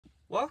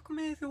Welcome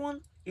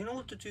everyone. In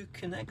order to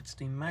connect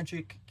the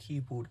Magic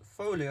Keyboard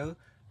Folio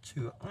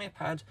to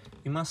iPad,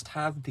 you must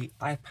have the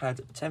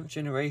iPad 10th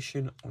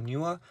generation or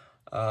newer.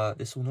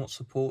 This will not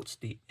support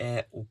the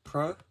Air or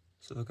Pro,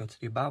 so we'll go to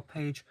the About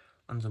page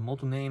under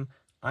model name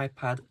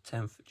iPad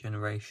 10th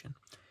generation.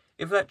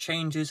 If that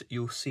changes,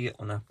 you'll see it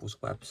on Apple's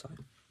website.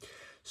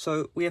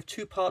 So we have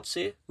two parts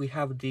here. We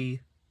have the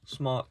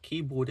smart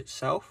keyboard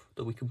itself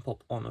that we can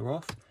pop on or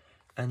off,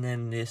 and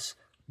then this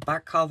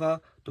back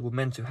cover that we're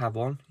meant to have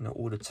on,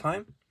 all the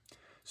time.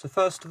 So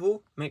first of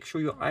all, make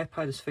sure your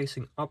iPad is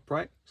facing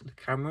upright, so the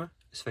camera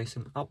is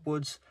facing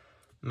upwards.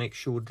 Make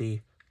sure the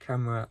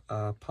camera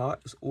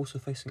part is also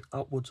facing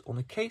upwards on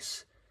the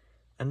case,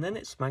 and then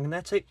it's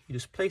magnetic. You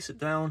just place it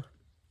down,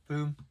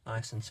 boom,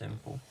 nice and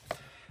simple.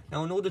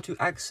 Now in order to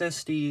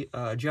access the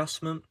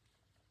adjustment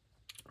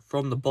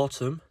from the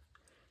bottom,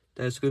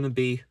 there's going to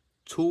be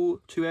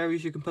two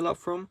areas you can pull up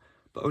from,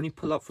 but only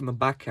pull up from the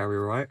back area,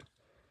 right?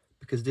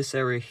 Because this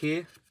area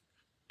here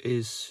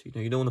is,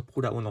 you don't want to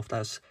pull that one off.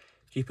 That's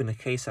keeping the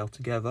case out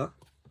together.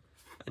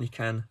 And you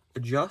can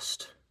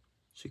adjust,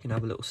 so you can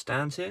have a little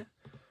stand here.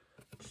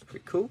 It's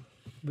pretty cool.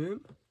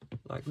 Boom,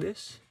 like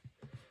this.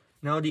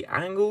 Now the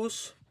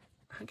angles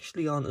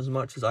actually aren't as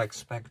much as I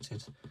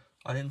expected.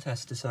 I didn't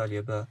test this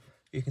earlier, but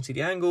you can see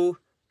the angle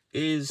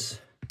is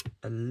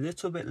a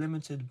little bit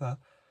limited, but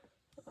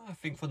I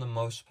think for the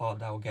most part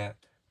that will get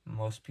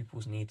most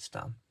people's needs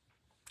done.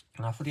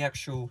 Now for the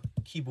actual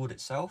keyboard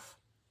itself,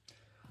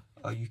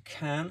 you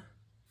can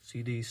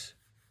see these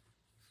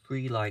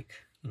three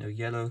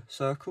yellow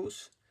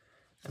circles,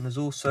 and there's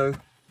also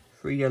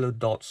 3 yellow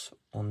dots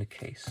on the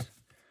case.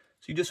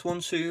 So you just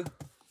want to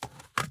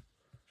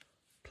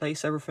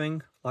place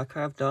everything like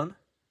I have done.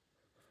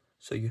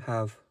 So you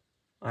have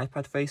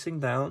iPad facing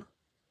down,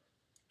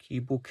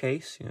 keyboard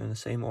case, in the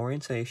same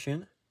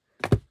orientation,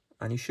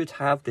 and you should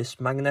have this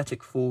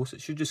magnetic force.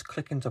 It should just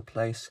click into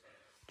place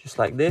just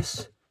like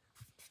this.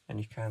 And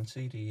you can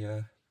see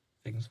the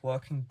things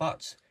working,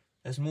 but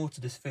there's more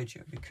to this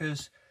video,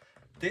 because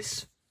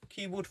this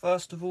keyboard,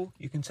 first of all,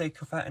 you can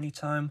take off at any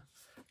time.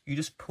 You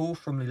just pull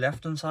from the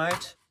left hand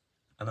side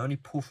and only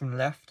pull from the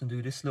left and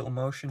do this little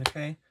motion,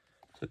 okay?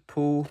 So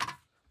pull to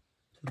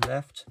the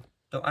left.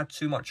 Don't add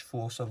too much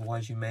force,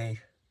 otherwise you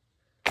may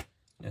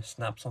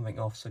snap something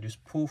off. So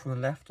just pull from the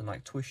left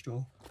and twist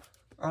your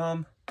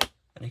arm,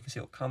 and you can see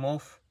it'll come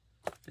off.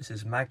 This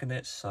is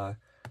magnets, so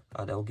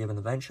they'll give in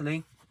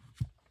eventually.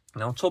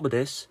 Now on top of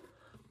this,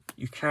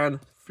 you can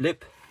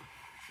flip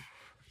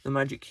the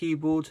Magic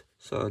Keyboard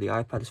so the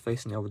iPad is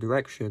facing the other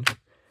direction,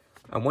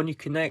 and when you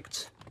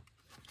connect,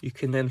 you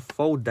can then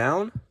fold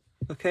down,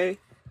 okay?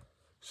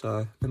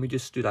 So let me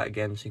just do that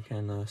again so you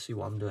can see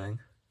what I'm doing.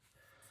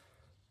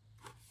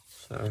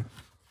 So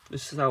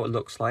this is how it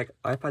looks like.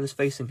 iPad is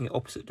facing the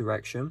opposite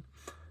direction,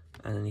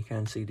 and then you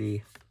can see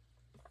the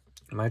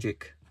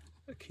Magic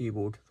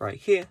Keyboard right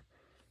here,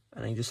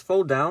 and then you just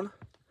fold down.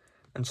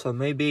 And so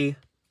maybe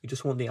you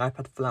just want the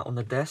iPad flat on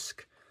the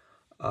desk,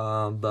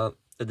 but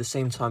at the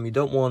same time you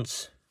don't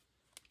want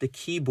the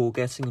keyboard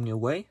getting in your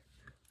way,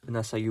 and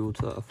that's how you would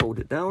fold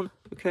it down,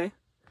 okay?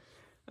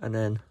 And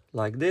then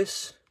like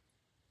this,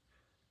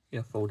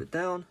 fold it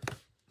down,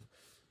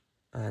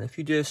 and if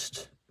you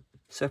just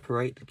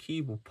separate the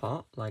keyboard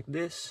part like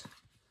this,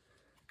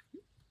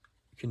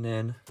 you can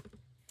then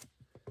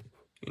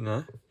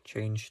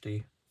change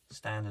the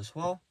stand as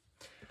well.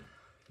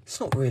 It's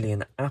not really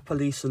an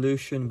Apple-y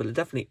solution, but it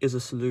definitely is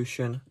a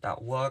solution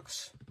that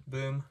works.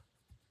 Boom.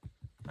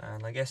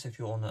 And I guess if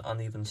you're on an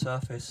uneven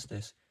surface,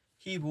 this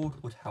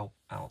keyboard would help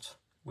out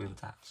with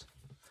that.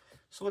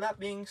 So with that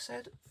being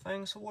said,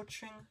 thanks for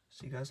watching.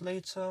 See you guys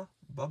later.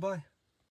 Bye-bye.